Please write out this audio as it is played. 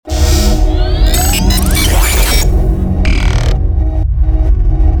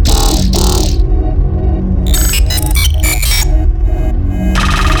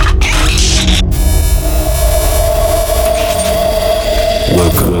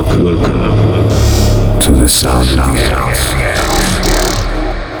Welcome to the sound of the X.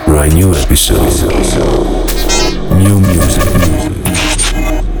 Brand new episode. New music.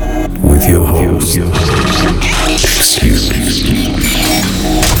 With your host, Xkuse.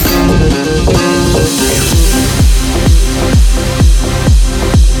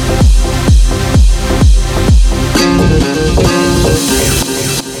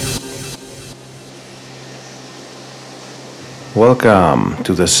 Welcome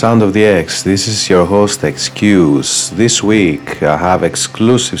to the Sound of the X. This is your host Xkuse. This week I have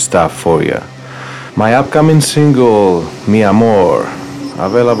exclusive stuff for you. My upcoming single, Amor,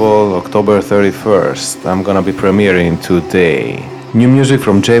 available October 31st. I'm gonna be premiering today. New music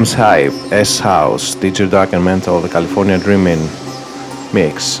from James Hype, S-House, DJ Dark and Mentol, the California Dreamin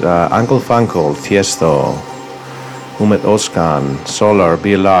mix, Unklfnkl, Tiësto, Ummet, Ozcan, SOLR,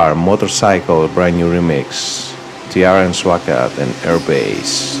 BLR, Motorcycle, brand new remix. Tiara and Swagcat and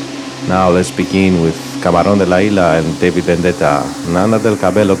Airbase. Now let's begin with Camarón de la Isla and David Vendetta, Nana del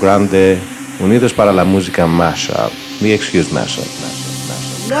Cabello Grande, Unidos para la Musica Mashup, the Xkuse Mashup.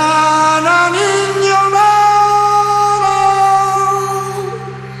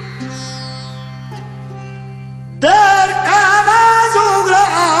 Del Caballo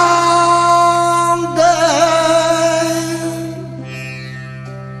Grande,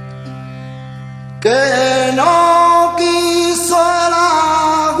 que no quiso el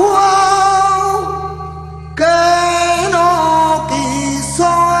agua, que no quiso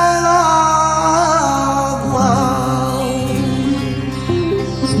el agua.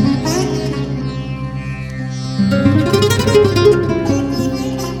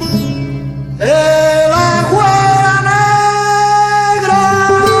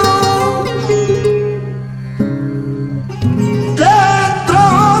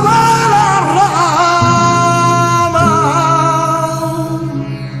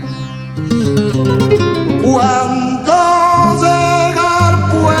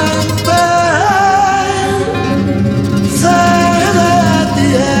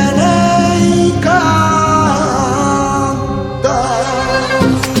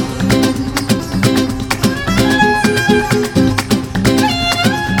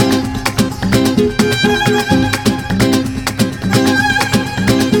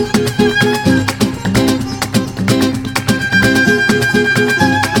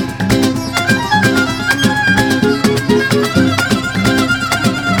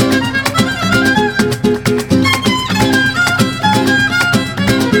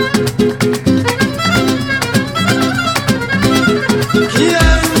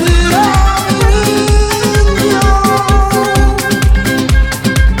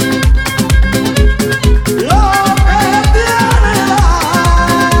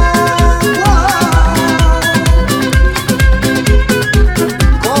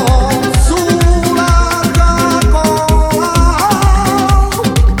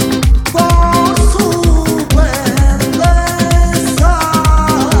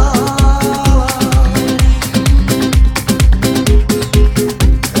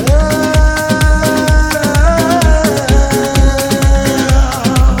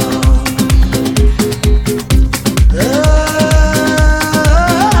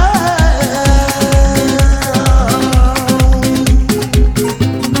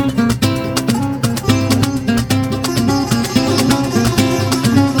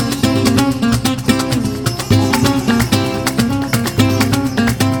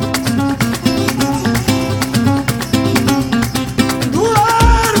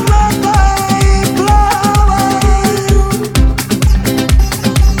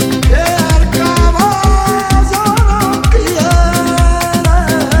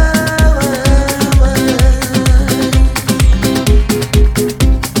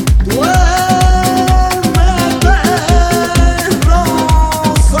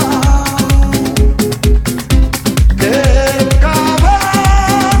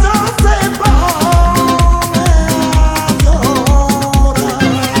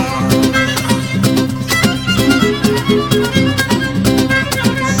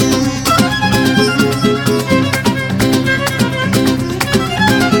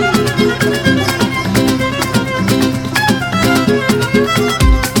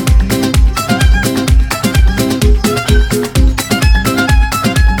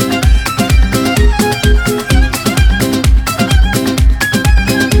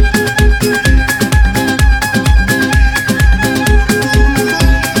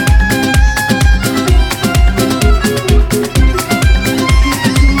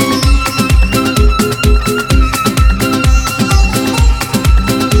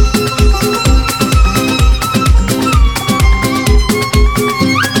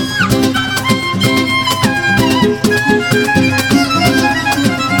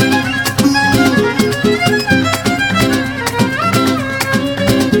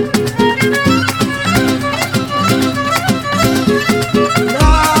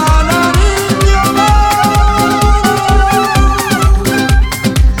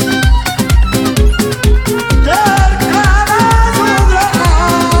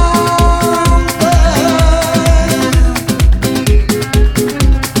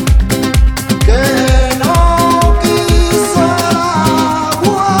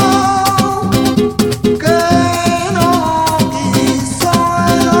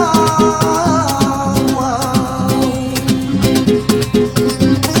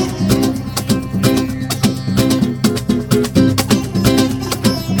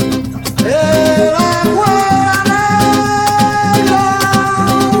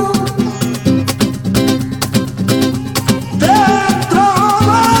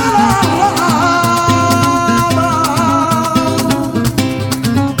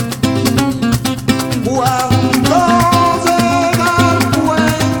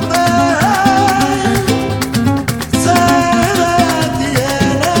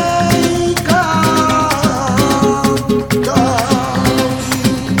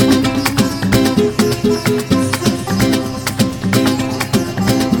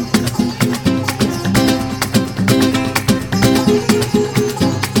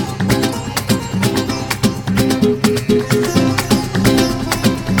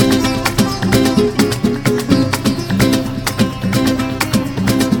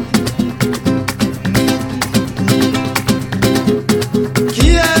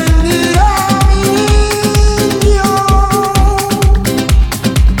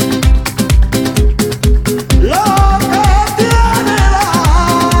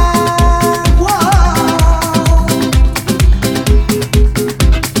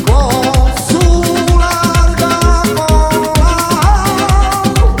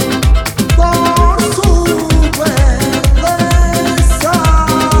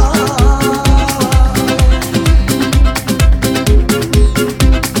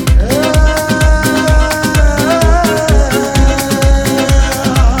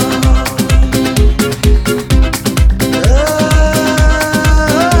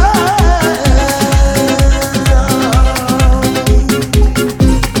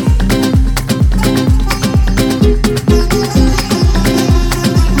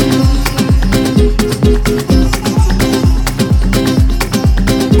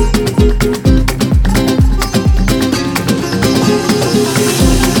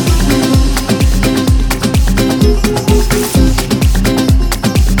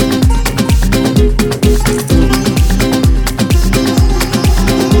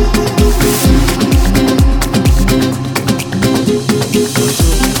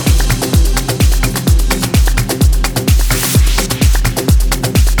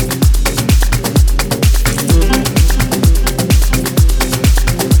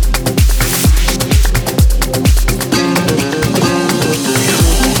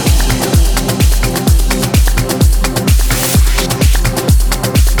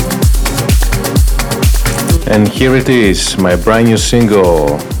 And here it is, my brand new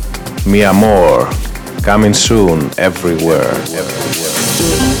single, Mi Amor, coming soon everywhere.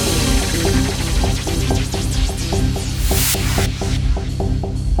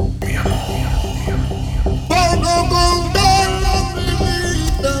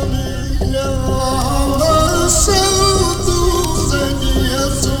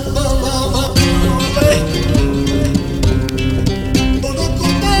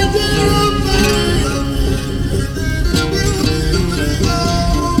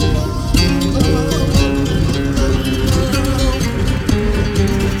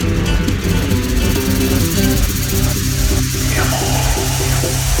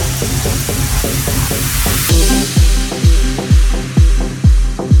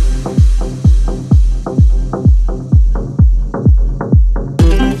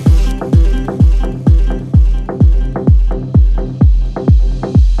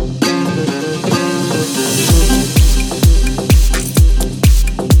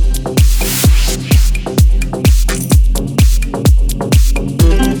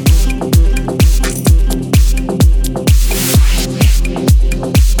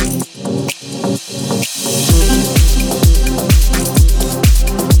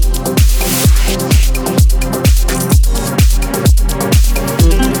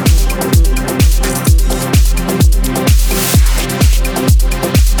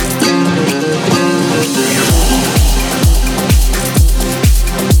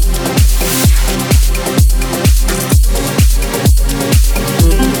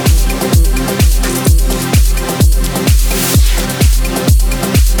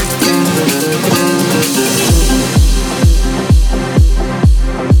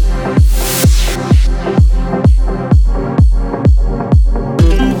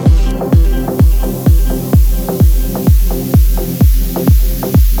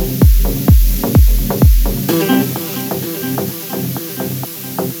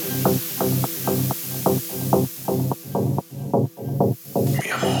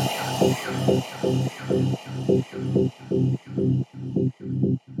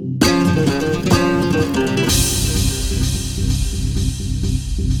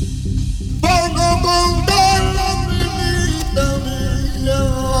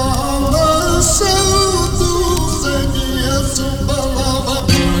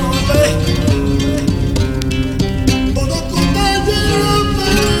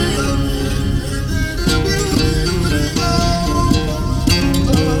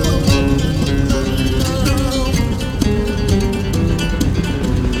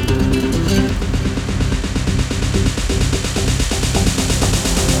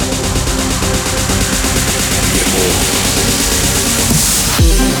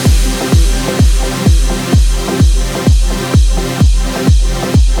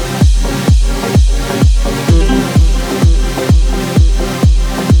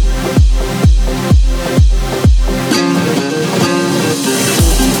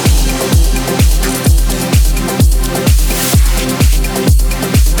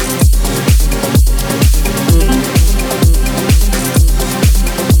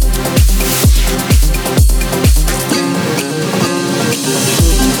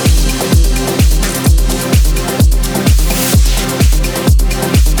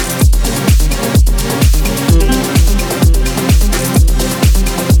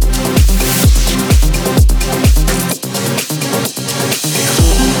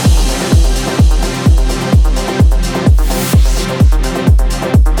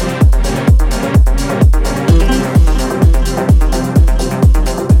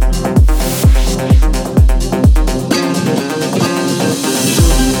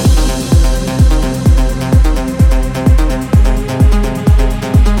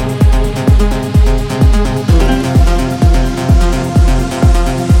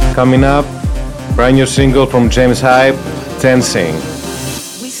 Coming up, brand new single from James Hype, Dancing.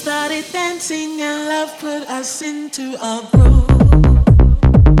 We started dancing and love put us into a groove.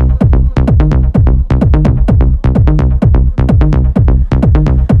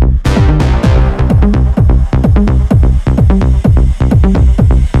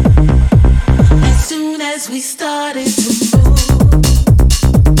 As soon as we started to move.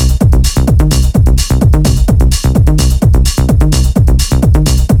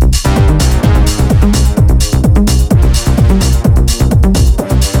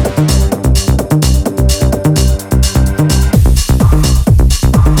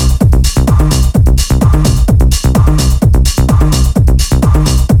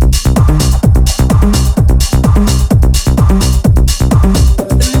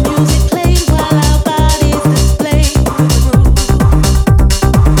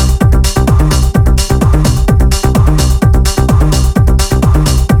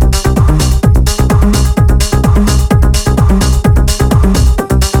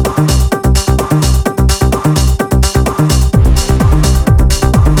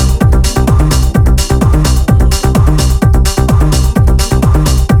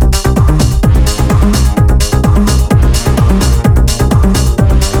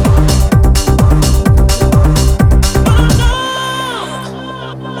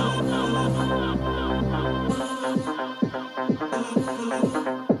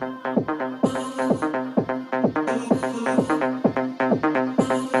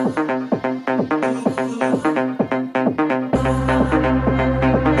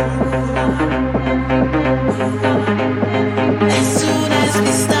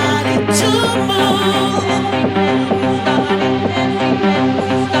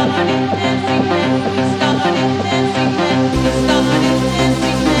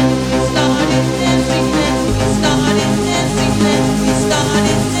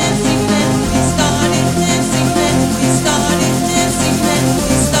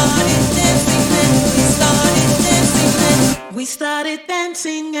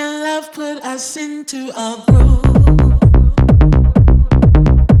 us into a groove.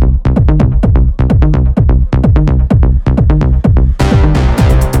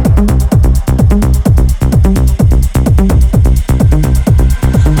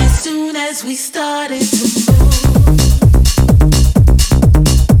 As soon as we started to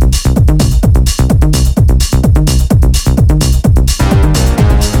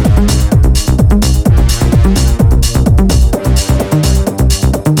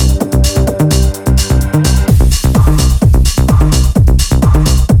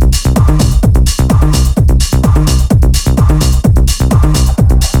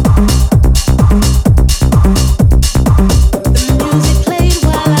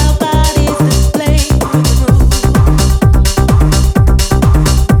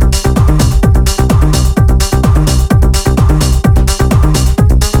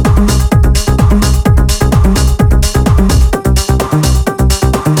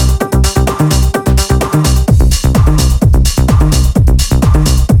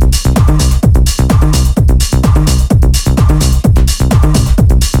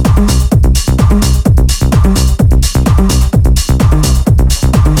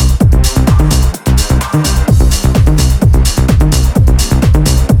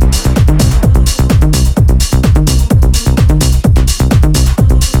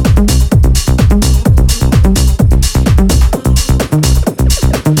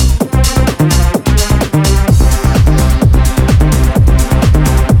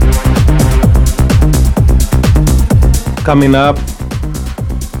Coming up,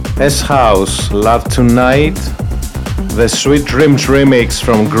 Shouse, Love Tonight, the Sweet Dreams remix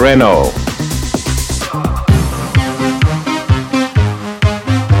from Grenno.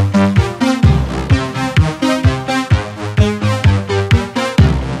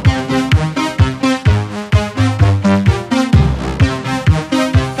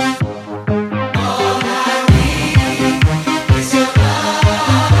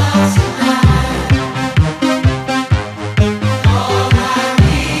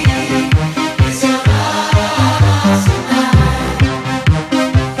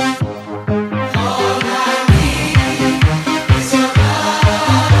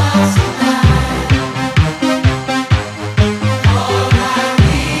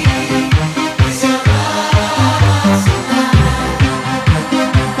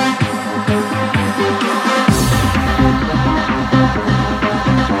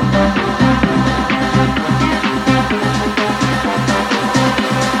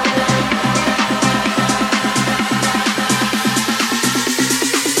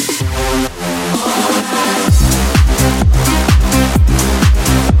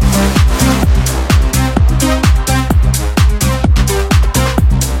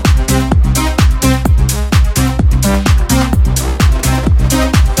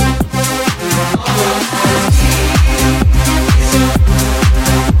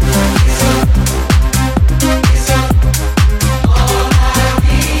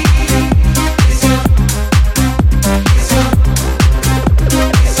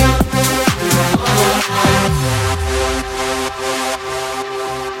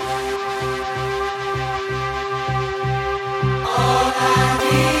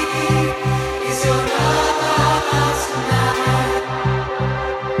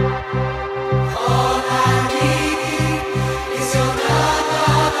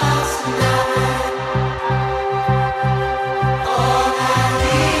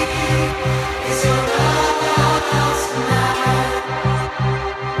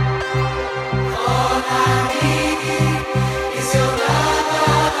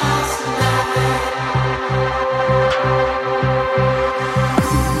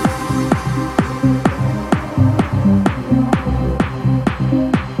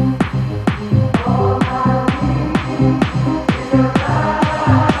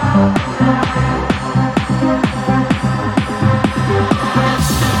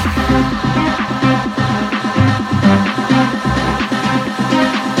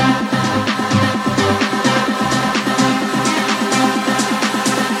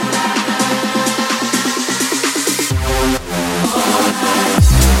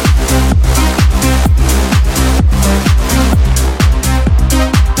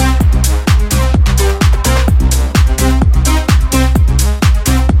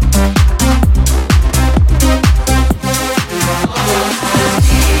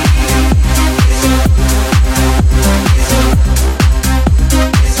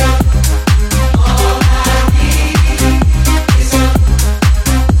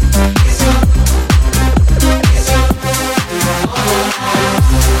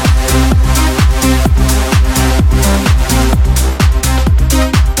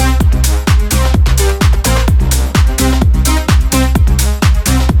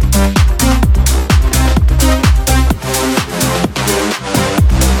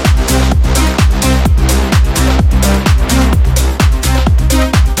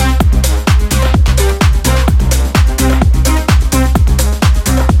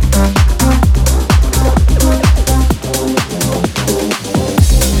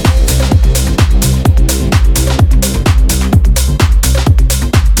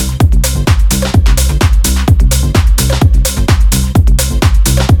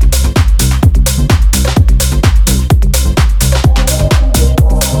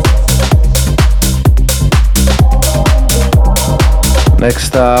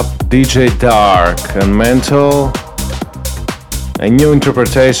 Next up, DJ Dark and Mentol, a new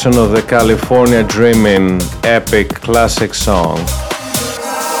interpretation of the California Dreamin' epic classic song.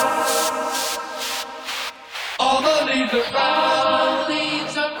 All the leaves are brown,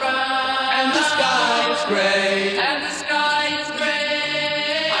 and the sky is gray, I've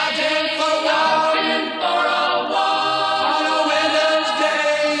been for a walk, on a winter's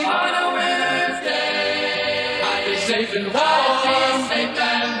day, I'd be safe and warm.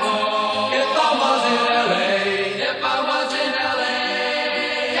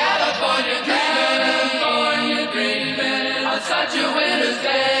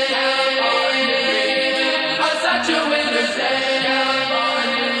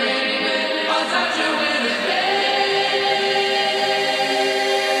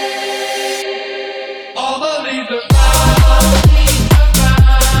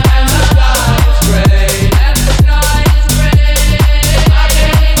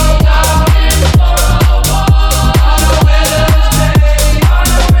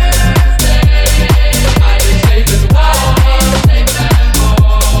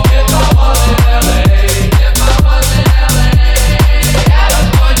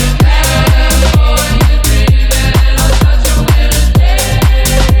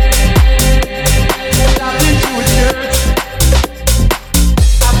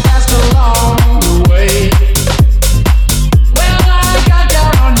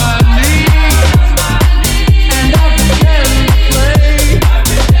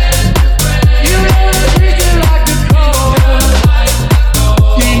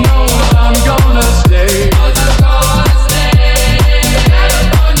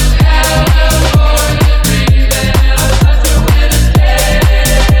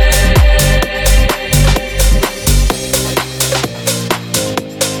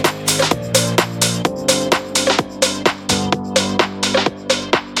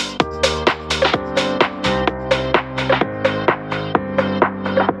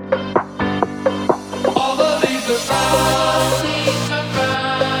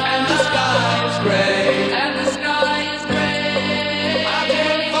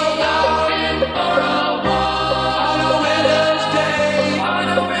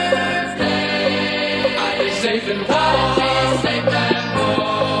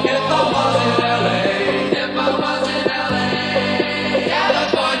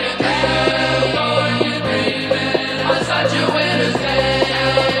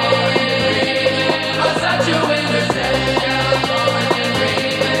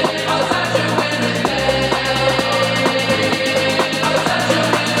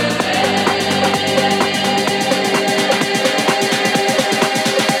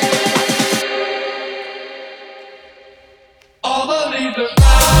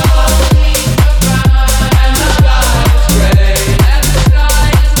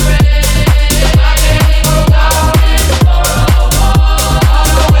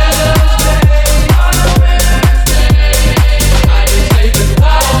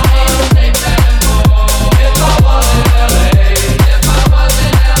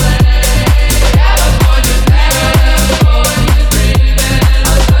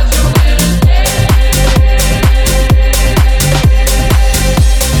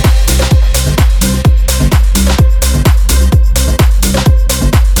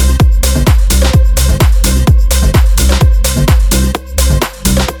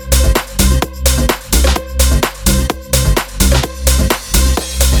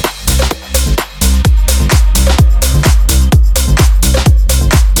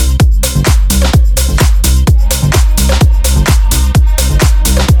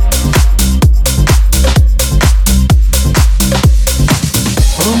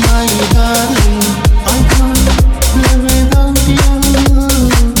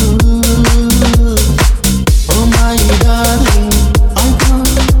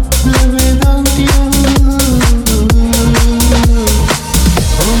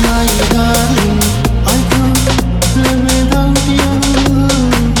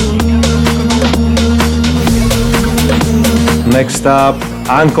 Next up,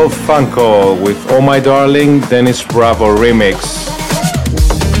 Unklfnkl with Oh My Darling, Denis Bravo remix.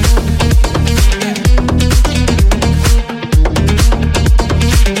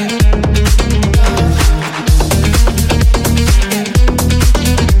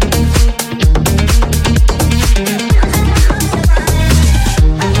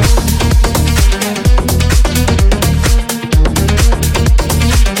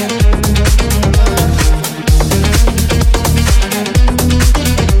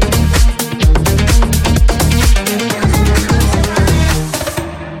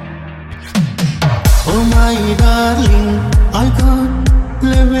 Oh my darling, I can't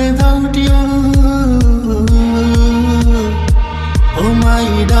live without you. Oh my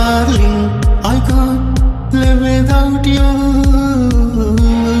darling, I can't live without you.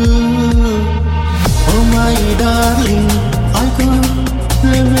 Oh my darling, I can't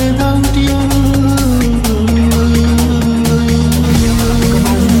live without you.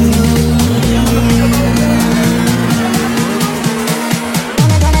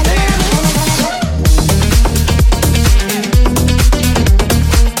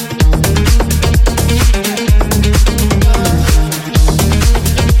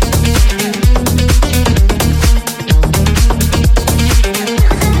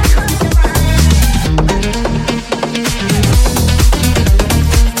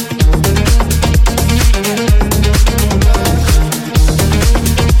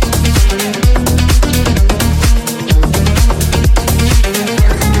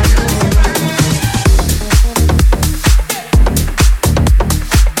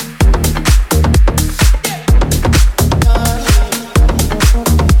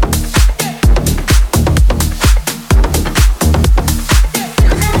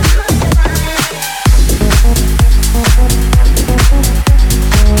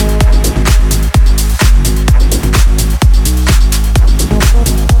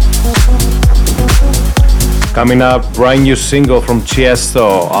 Coming up, brand new single from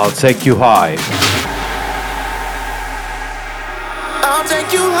Tiësto, I'll Take You High. I'll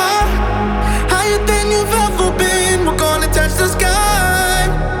take you high, higher than you've ever been. We're gonna touch the sky.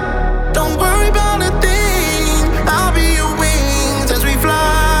 Don't worry about a thing. I'll be your wings as we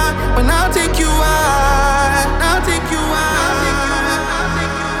fly. When I'll take you high, I'll take you high.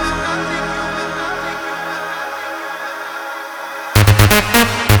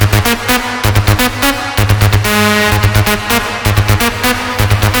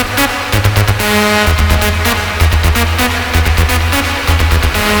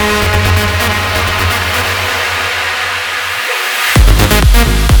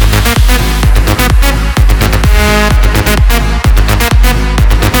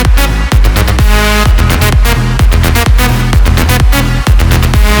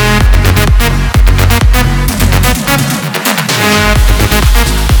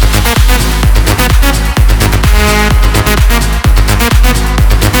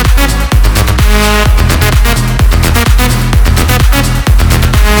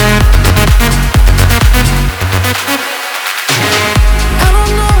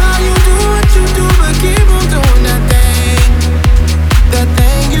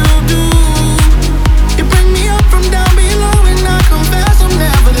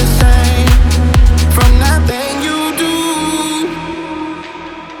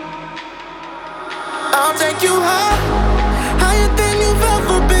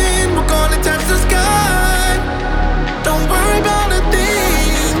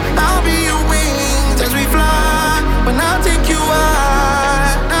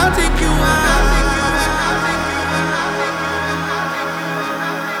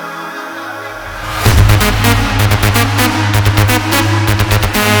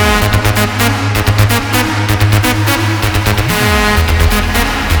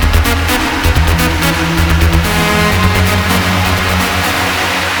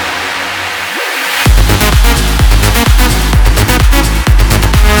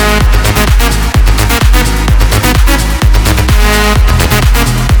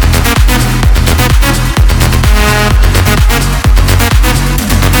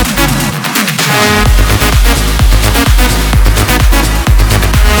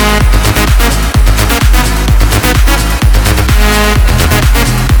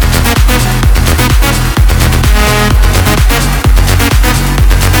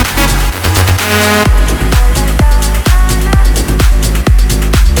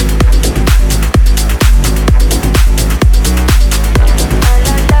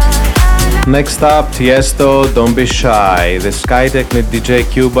 Next up, Tiësto, Don't Be Shy, the Skytech with DJ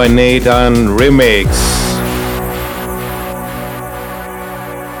Kuba and Neitan remix.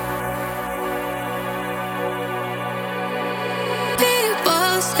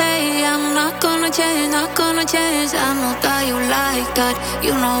 People say I'm not gonna change, not gonna change. I know that you like that,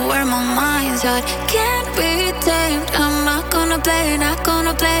 you know where my mind's at. Can't be tamed, I'm not gonna play, not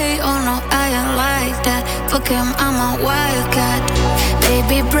gonna play. Oh no, I ain't like that, fuck him, I'm a wildcat.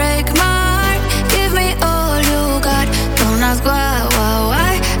 Baby, break my heart, give me all you got. Don't ask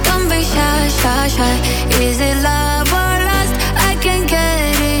why, don't be shy, shy, shy. Is it love or lust? I can't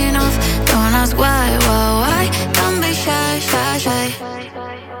get enough. Don't ask why, don't be shy, shy, shy.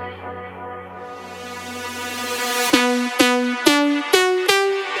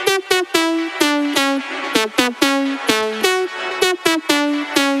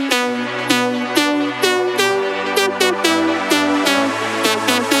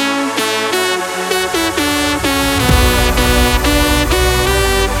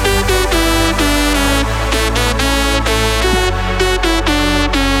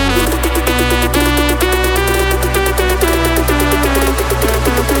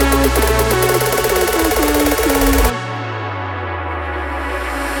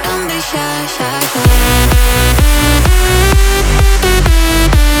 shy, shy, shy.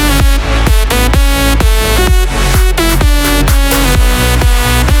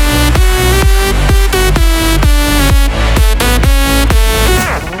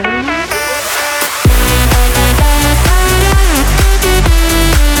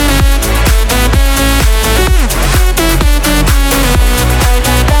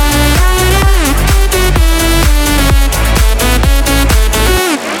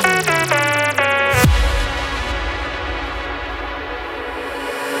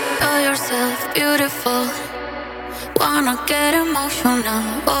 Beautiful, wanna get emotional.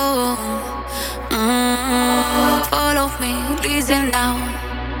 Oh, follow me, listen now.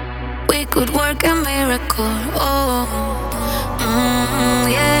 We could work a miracle. Oh,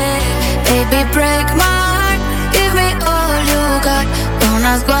 yeah. Baby, break my heart, give me all you got. Don't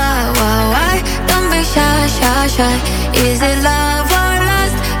ask why. Don't be shy, shy, shy. Is it love or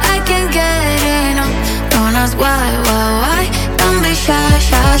lust? I can't get enough. Don't ask why. Don't be shy,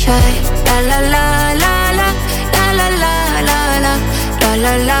 shy, shy. La la la la la, la la la la la, la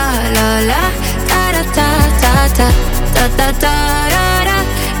la la la la, ta ta ta ta ta ta ta ta ra,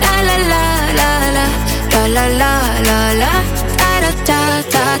 la la la la la, la la la la la, ta ta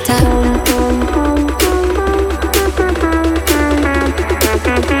ta ta.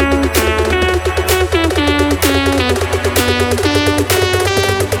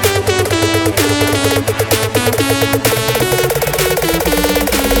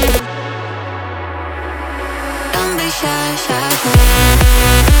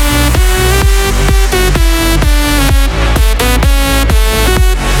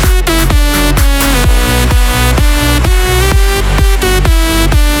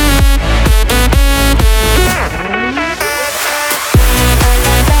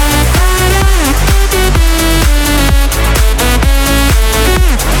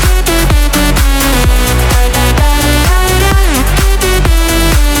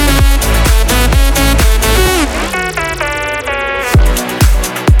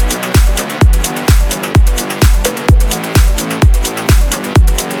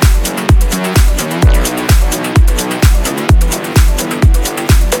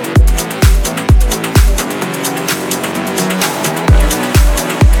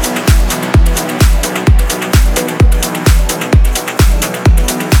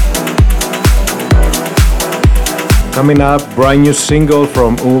 Coming up, brand new single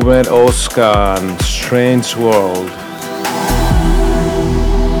from Ummet, Ozcan, Strange World.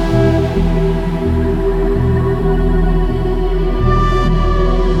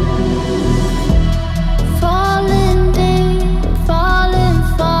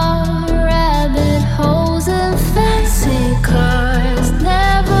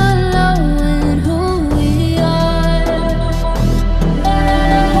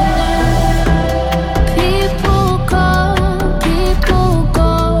 People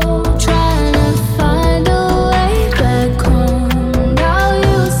go trying to find a way back.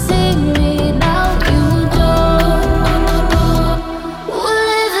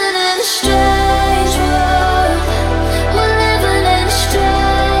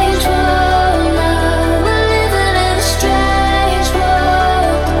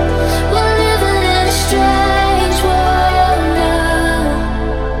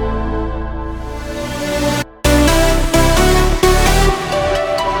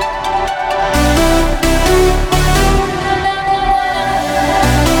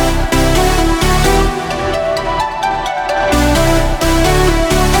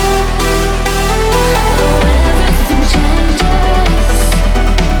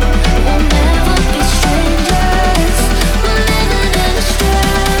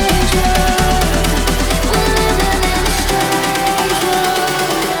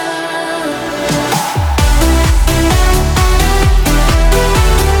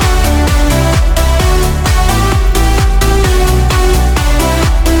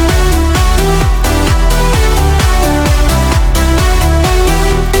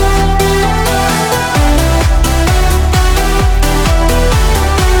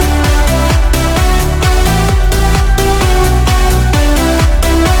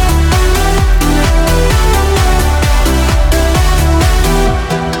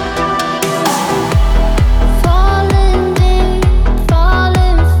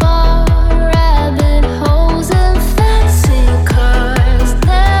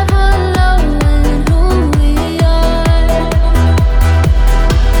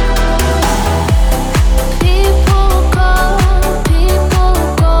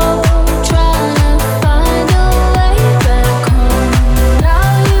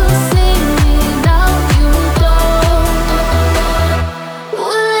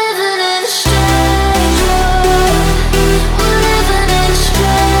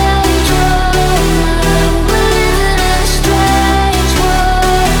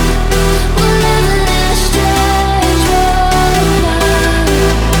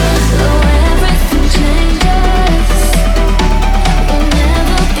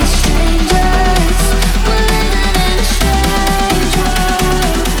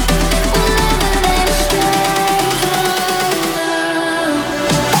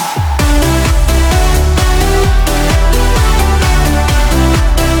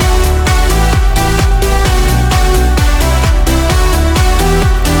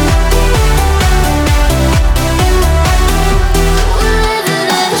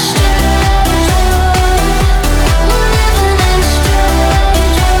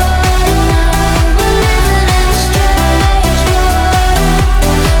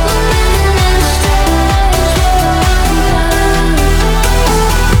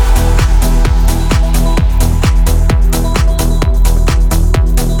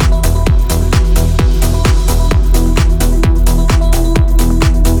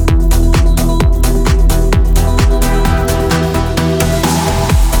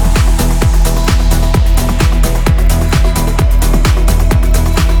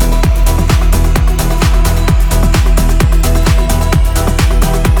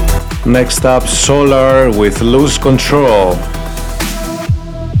 Next up, SOLR with Lose Control.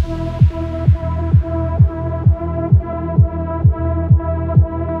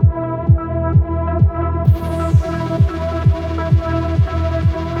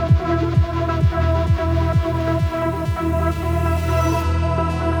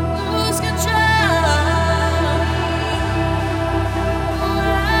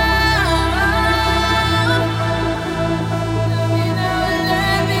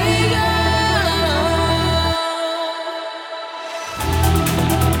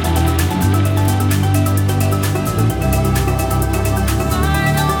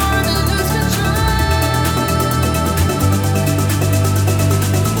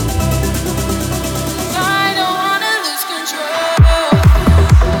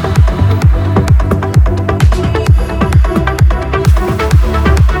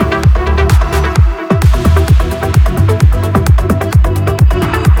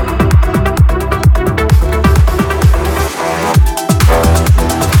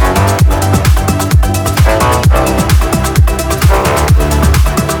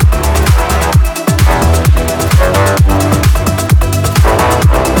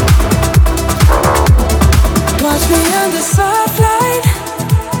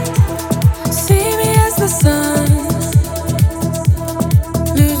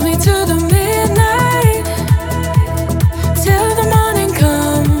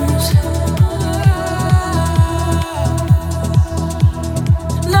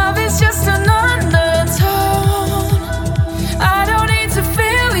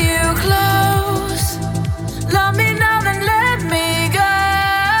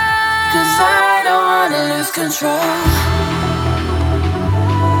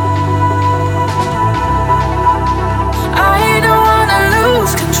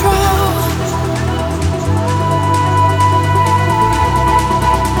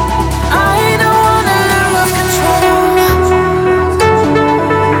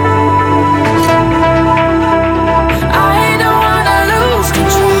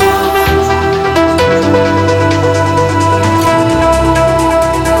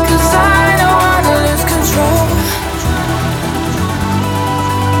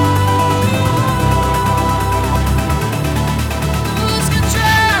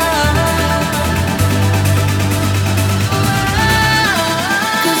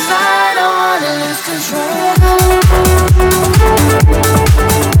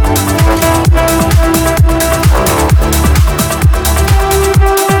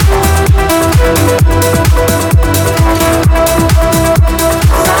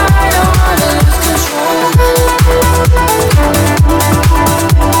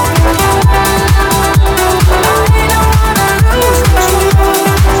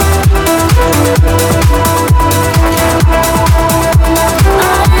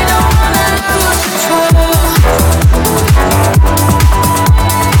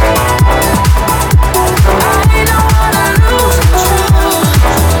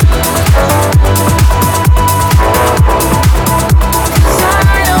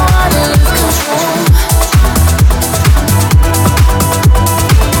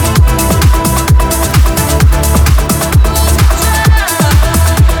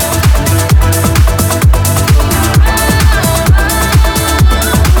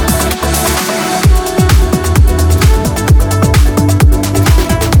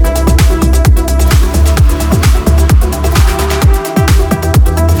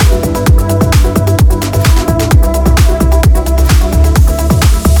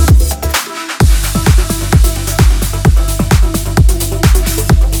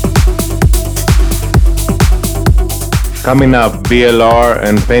 Coming up, BLR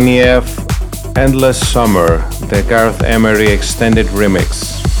and Penny F, Endless Summer, the Gareth Emery extended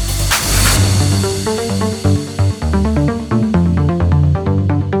remix.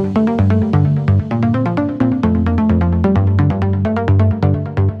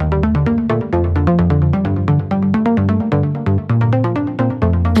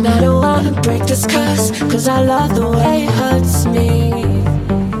 And I don't wanna break this curse, 'cause I love the way it hurts me.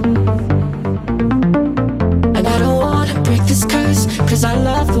 And I don't wanna break this curse, 'cause I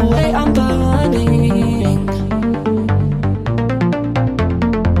love the way I'm burning.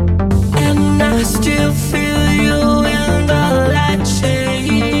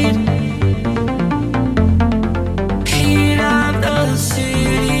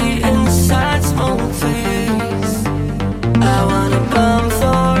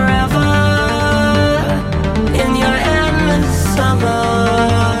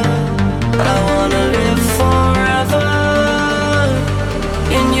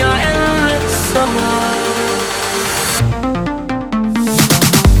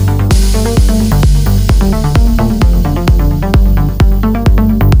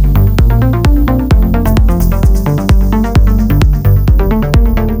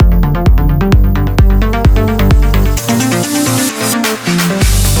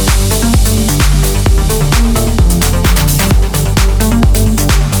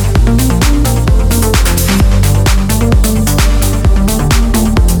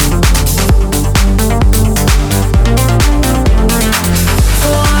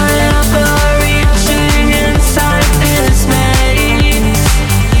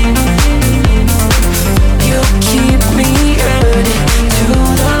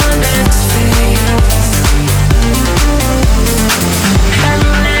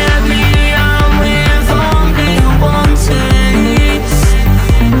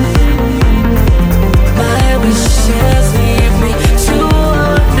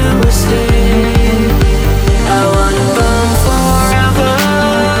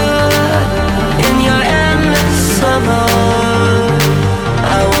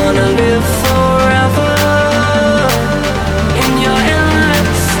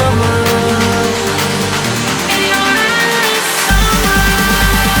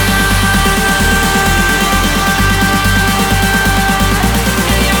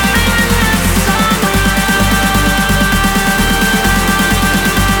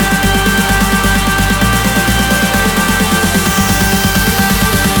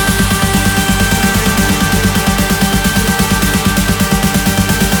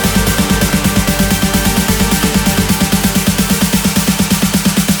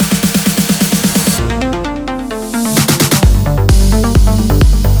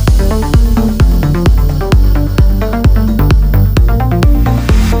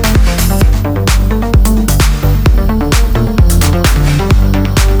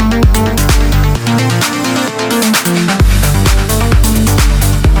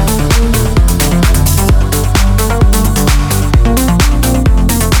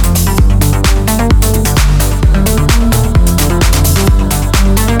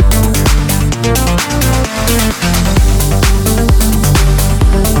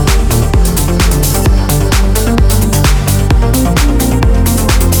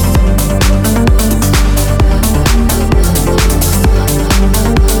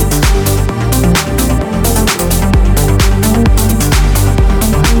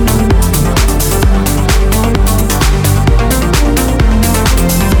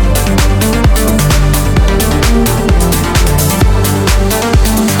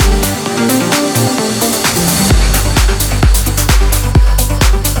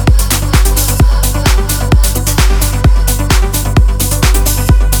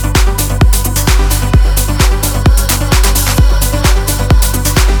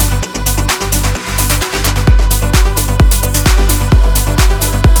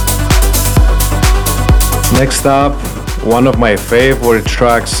 Next up, one of my favorite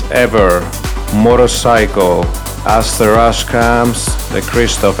tracks ever, Motorcycle. As the rush comes, the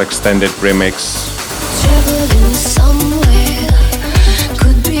Cristoph extended remix. Traveling somewhere,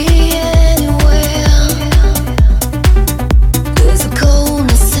 could be anywhere. There's a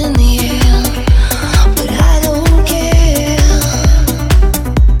coldness in the air, but I don't care.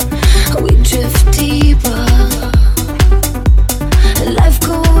 We drift deeper, life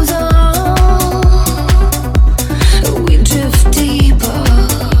goes on. We drift deeper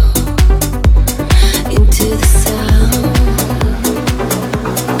into the sound.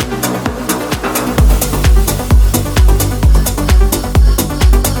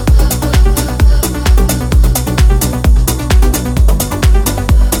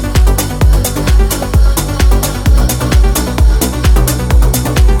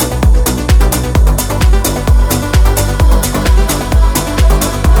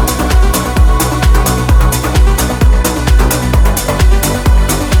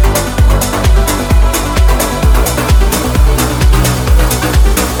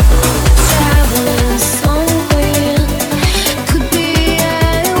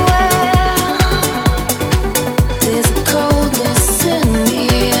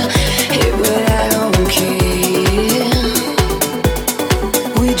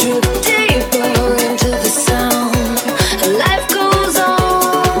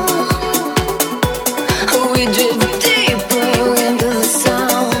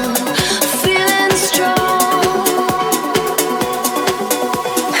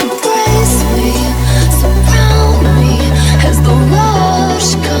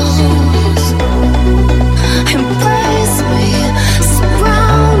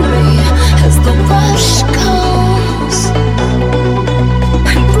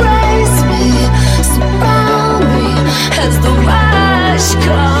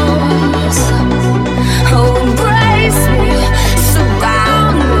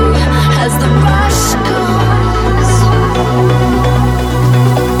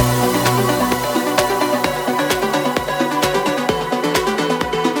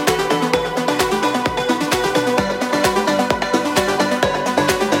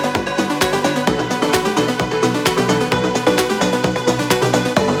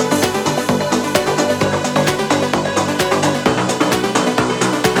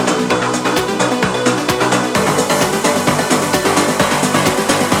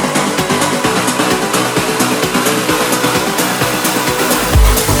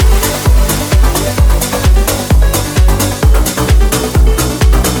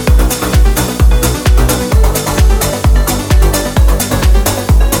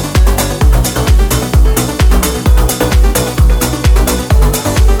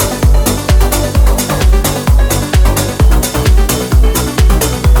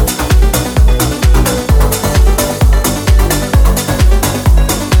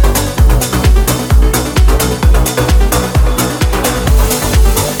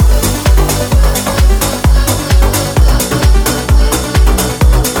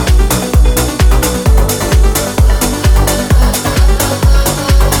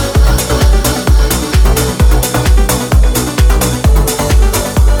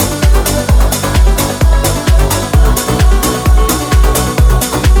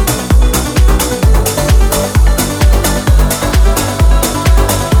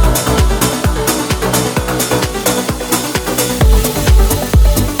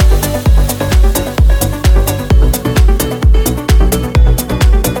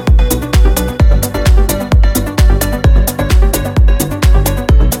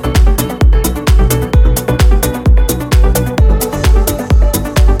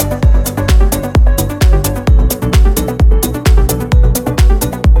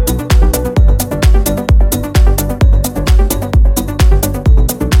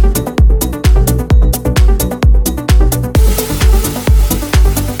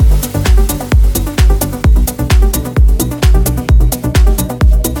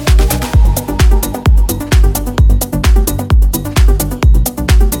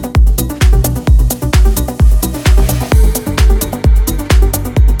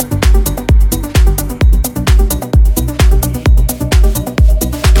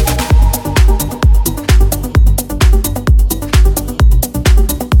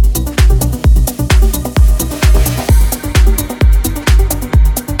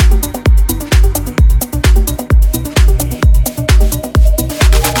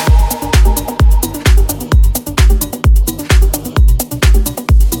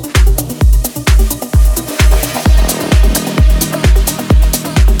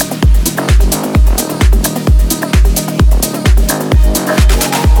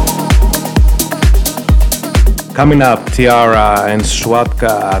 Coming up, Tiara and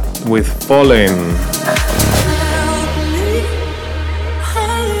Swatka with Fallen.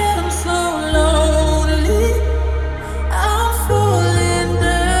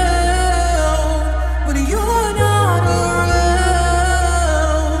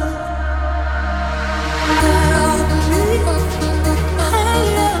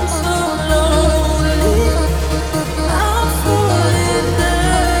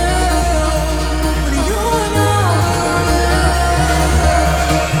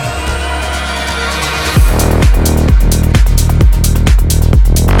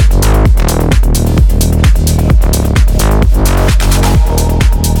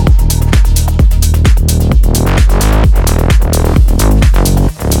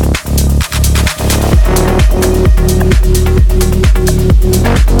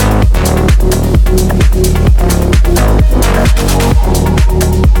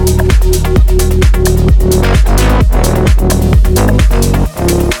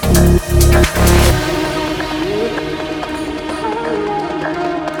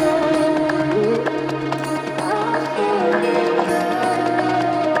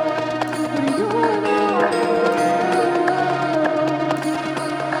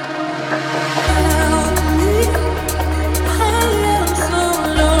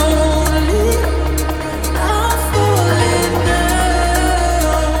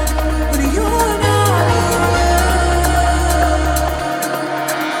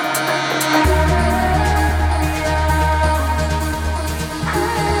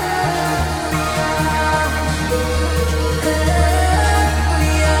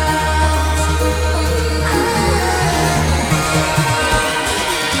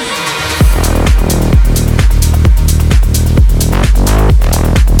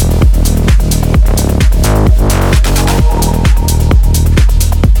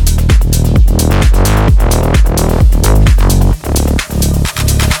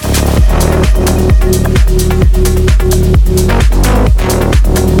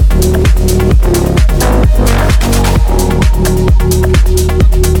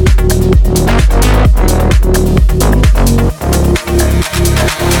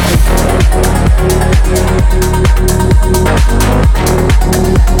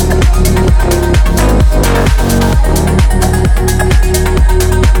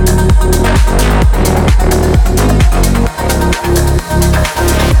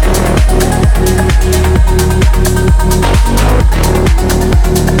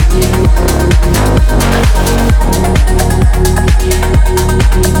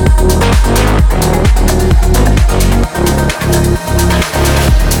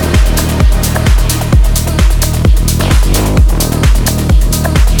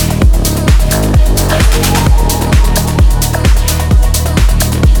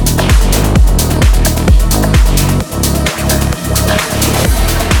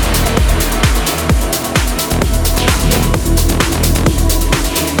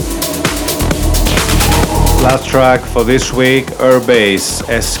 Last track for this week, Airbase,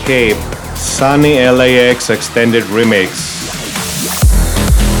 Escape, Sunny LAX Extended Remix.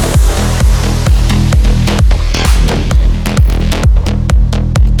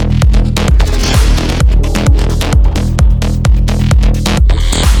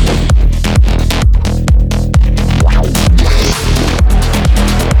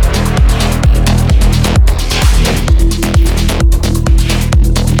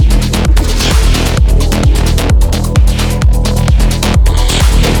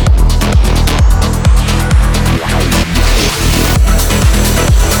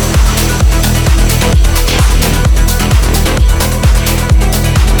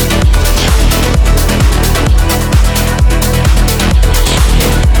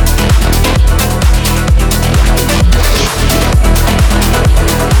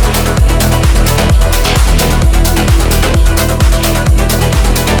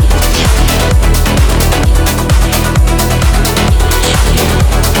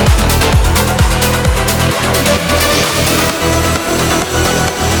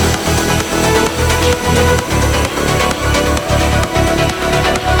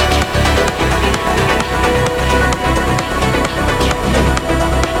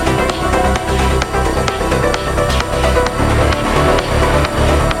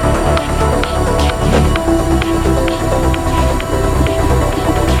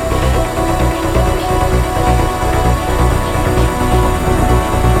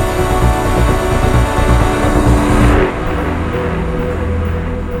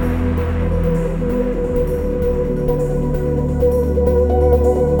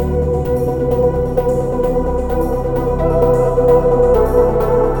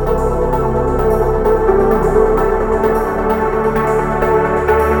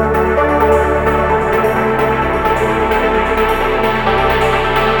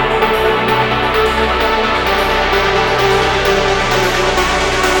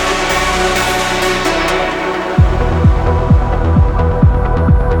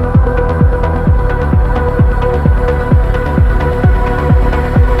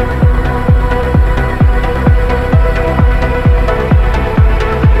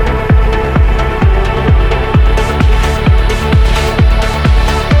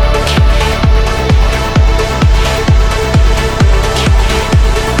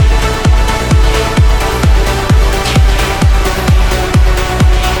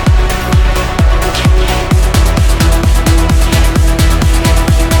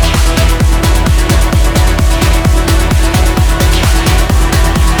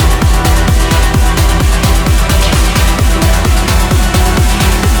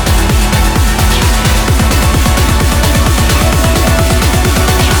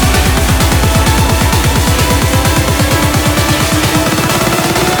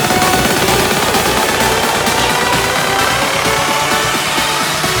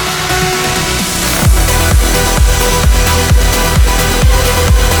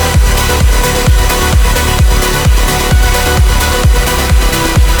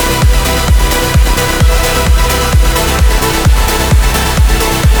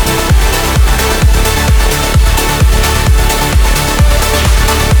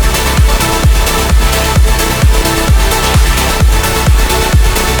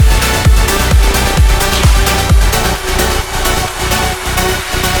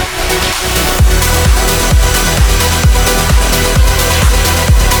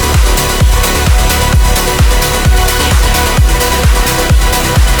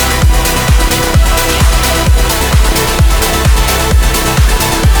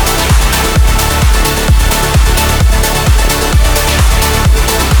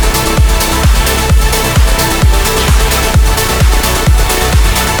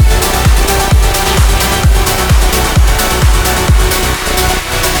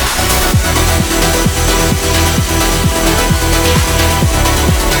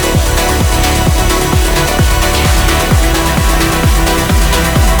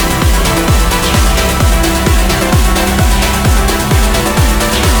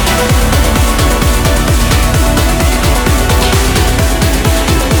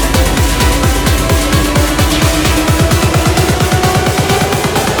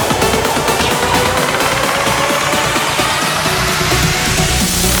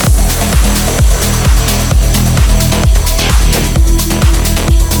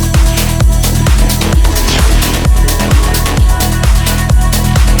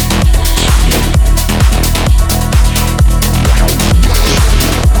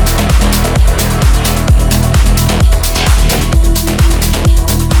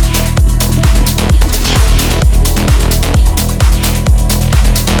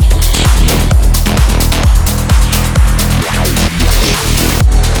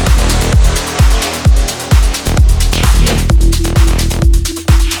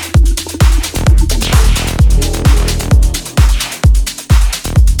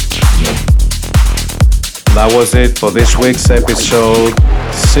 That was it for this week's episode.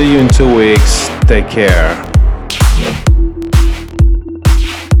 See you in 2 weeks. Take care.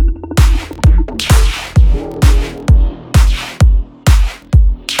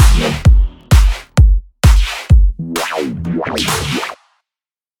 Wow.